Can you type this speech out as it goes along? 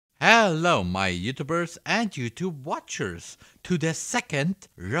Hello my YouTubers and YouTube watchers to the second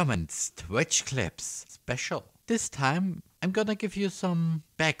Romance Twitch Clips special. This time I'm gonna give you some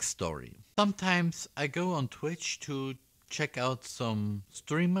backstory. Sometimes I go on Twitch to check out some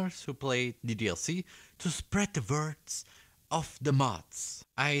streamers who play DDLC to spread the words of the mods.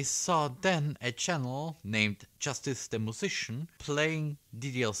 I saw then a channel named JusticeTheMusician playing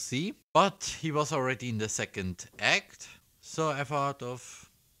DDLC, but he was already in the second act, so I thought of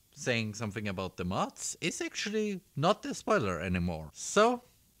saying something about the mods is actually not a spoiler anymore. So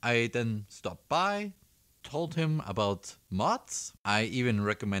I then stopped by, told him about mods. I even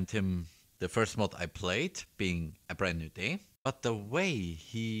recommend him the first mod I played, being A Brand New Day. But the way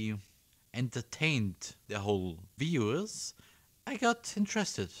he entertained the whole viewers, I got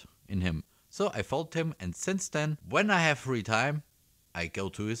interested in him. So I followed him, and since then, when I have free time, I go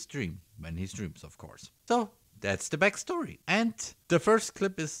to his stream, when he streams of course. So that's the backstory. And the first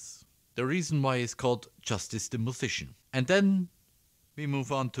clip is the reason why it's called Justice the Musician. And then we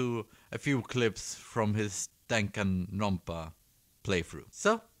move on to a few clips from his Danganronpa playthrough.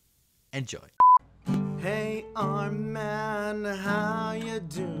 So, enjoy. Hey arm man, how you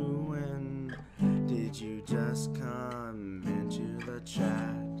doing? Did you just come into the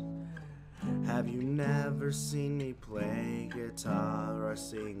chat? Have you never seen me play guitar or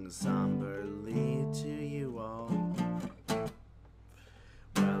sing somberly to you all?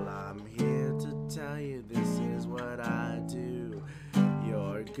 Well, I'm here to tell you this is what I do.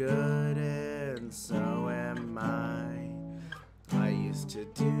 You're good and so am I. I used to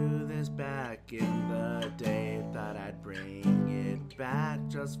do this back in the day, thought I'd bring it back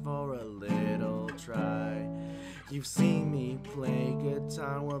just for a little try. You've seen me play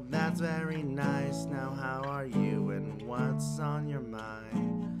guitar, well that's very nice. Now how are you and what's on your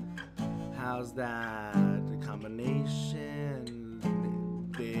mind? How's that combination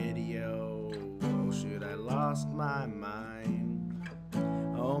video? Oh shoot, I lost my mind.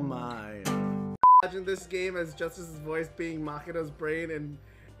 Oh my. Imagine this game as Justice's voice being Makoto's brain and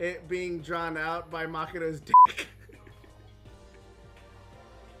it being drawn out by Makoto's dick.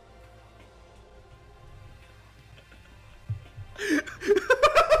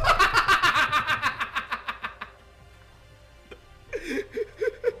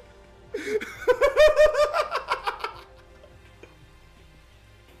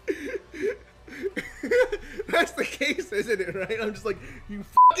 That's the case, isn't it, right? I'm just like, you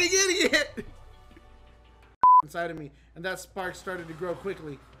fucking idiot! Inside of me, and that spark started to grow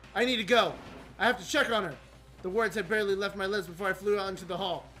quickly. I need to go. I have to check on her. The words had barely left my lips before I flew out into the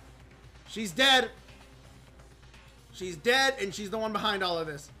hall. She's dead. She's dead, and she's the one behind all of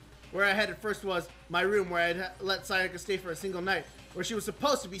this. Where I headed first was my room, where I'd let Sayaka stay for a single night, where she was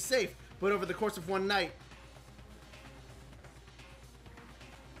supposed to be safe, but over the course of one night,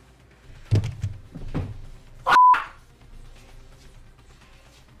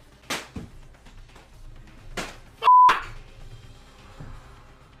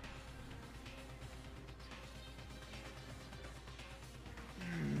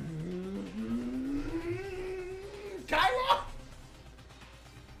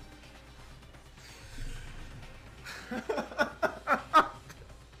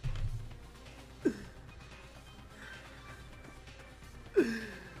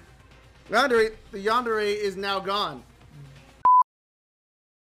 the yandere is now gone.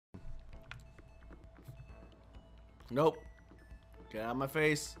 Nope. Get out of my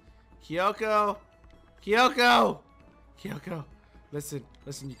face. Kyoko! Kyoko! Kyoko! Listen,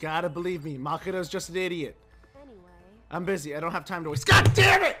 you gotta believe me. Makoto's just an idiot. Anyway. I'm busy. I don't have time to waste. God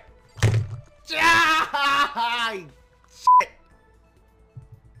damn it! Shit!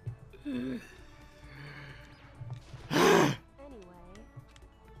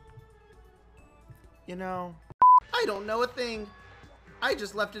 You know, I don't know a thing. I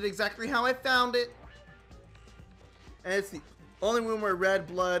just left it exactly how I found it. And it's the only room where red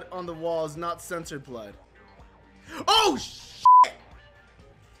blood on the wall is not censored blood. Oh, shit!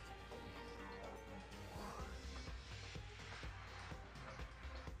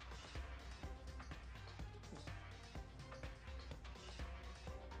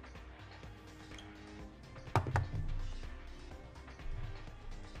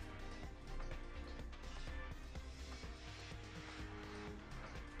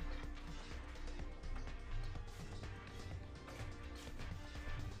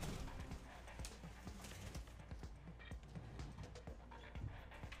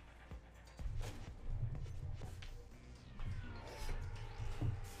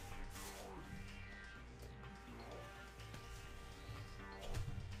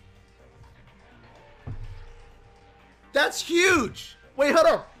 That's huge! Wait, hold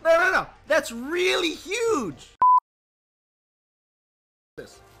up. No. That's really huge.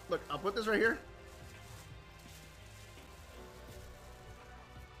 This. Look, I'll put this right here.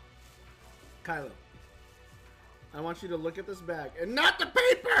 Kylo, I want you to look at this bag and not the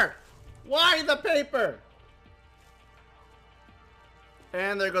paper. Why the paper?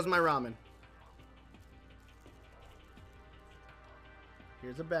 And there goes my ramen.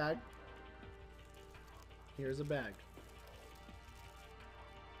 Here's a bag. Here's a bag.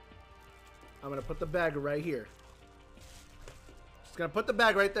 I'm gonna put the bag right here. Just gonna put the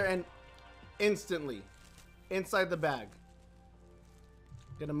bag right there and instantly inside the bag.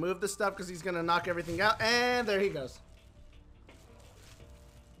 Gonna move the stuff because he's gonna knock everything out, and there he goes.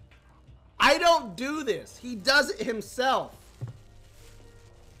 I don't do this. He does it himself.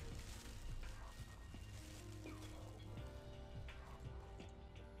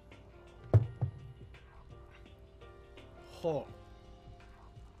 Oh.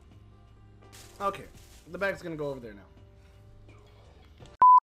 Okay, the bag's gonna go over there now.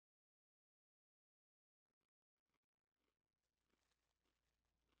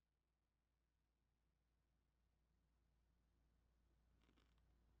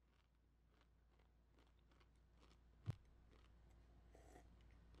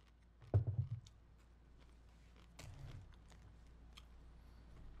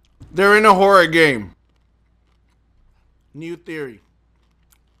 They're in a horror game. New theory.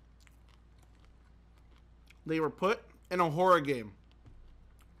 They were put in a horror game.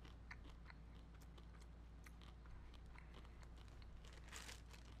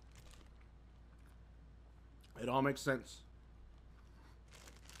 It all makes sense.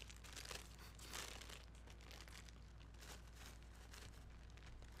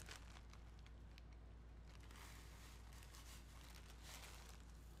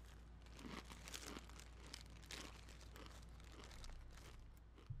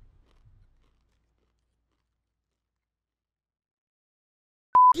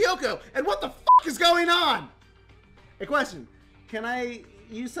 Kyoko, and what the fuck is going on? A question. Can I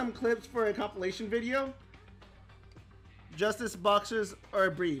use some clips for a compilation video? Justice boxers or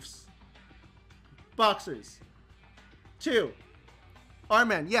briefs? Boxers. 2.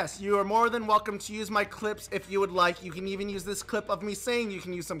 Arman, yes, you are more than welcome to use my clips if you would like. You can even use this clip of me saying you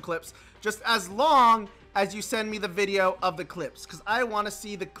can use some clips, just as long as you send me the video of the clips, because I want to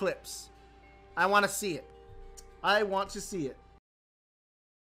see the clips. I want to see it. I want to see it.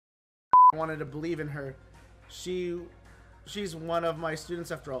 I wanted to believe in her. She's one of my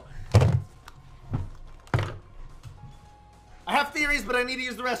students after all. I have theories, but I need to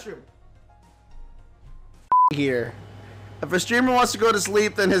use the restroom. Here. If a streamer wants to go to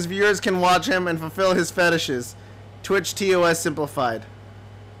sleep, then his viewers can watch him and fulfill his fetishes. Twitch TOS simplified.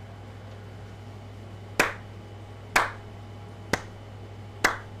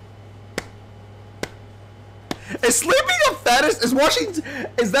 Is sleeping a fetish?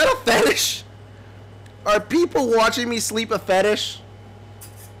 Is that a fetish? Are people watching me sleep a fetish?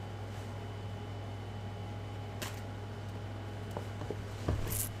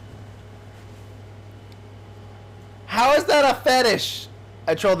 How is that a fetish?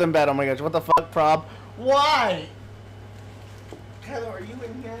 I trolled them bad. Oh my gosh, what the fuck, prob? Why? Kylo, are you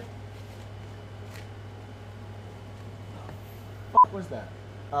in here? What was that?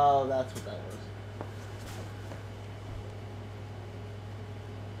 Oh, that's what that was.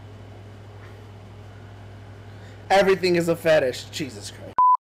 Everything is a fetish. Jesus Christ.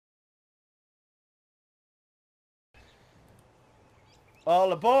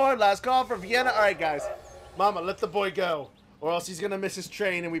 All aboard. Last call for Vienna. Alright, guys. Mama, let the boy go. Or else he's going to miss his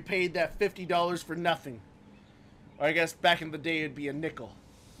train and we paid that $50 for nothing. Or I guess back in the day it'd be a nickel.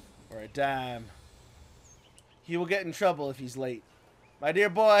 Or a dime. He will get in trouble if he's late. My dear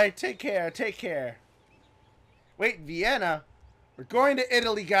boy, take care. Take care. Wait, Vienna? We're going to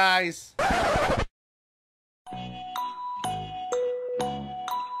Italy, guys.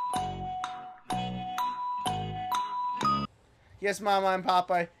 Yes, Mama and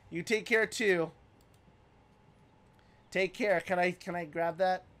Papa. You take care too. Take care. Can I grab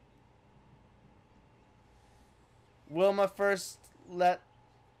that? Wilma first left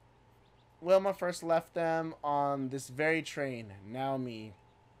them on this very train. Now me.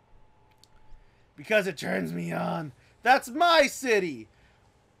 Because it turns me on. That's my city.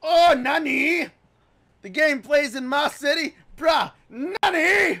 Oh, nani? The game plays in my city? Bruh,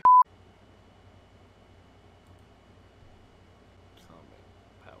 nani?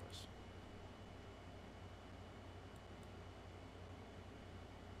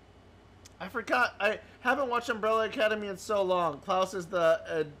 I forgot. I haven't watched Umbrella Academy in so long. Klaus is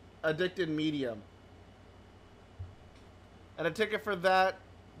the addicted medium. And a ticket for that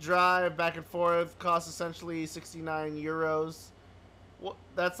drive back and forth costs essentially 69 euros. What?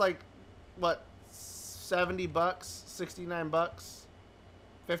 That's like, what, 70 bucks? 69 bucks?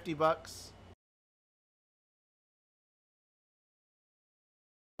 50 bucks?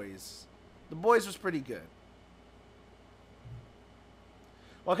 The Boys was pretty good.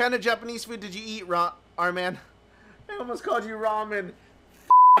 What kind of Japanese food did you eat, Arman? I almost called you ramen.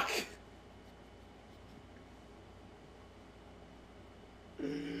 Fuck.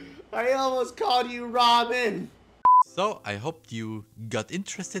 I almost called you ramen. So I hope you got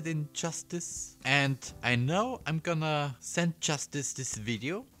interested in Justice, and I know I'm gonna send Justice this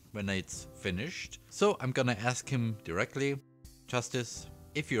video when it's finished. So I'm gonna ask him directly, Justice,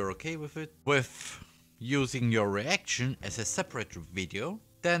 if you're okay with it, with using your reaction as a separate video,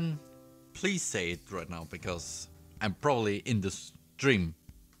 then please say it right now, because I'm probably in the stream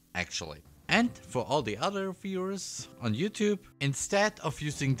actually. And for all the other viewers on YouTube, instead of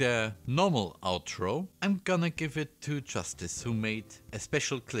using the normal outro, I'm gonna give it to Justice, who made a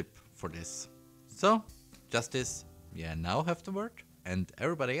special clip for this. So, Justice, you now have the word, and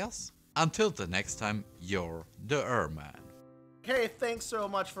everybody else, until the next time, you're the Erman. Hey, thanks so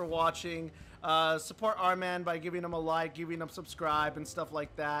much for watching. Support Arman by giving him a like, giving him subscribe and stuff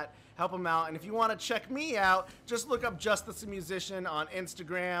like that. Help him out. And if you want to check me out, just look up JusticeTheMusician on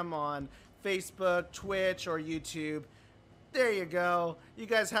Instagram, on Facebook, Twitch, or YouTube. There you go. You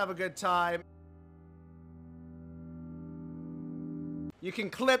guys have a good time. You can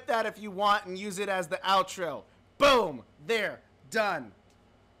clip that if you want and use it as the outro. Boom! There. Done.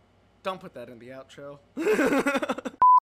 Don't put that in the outro.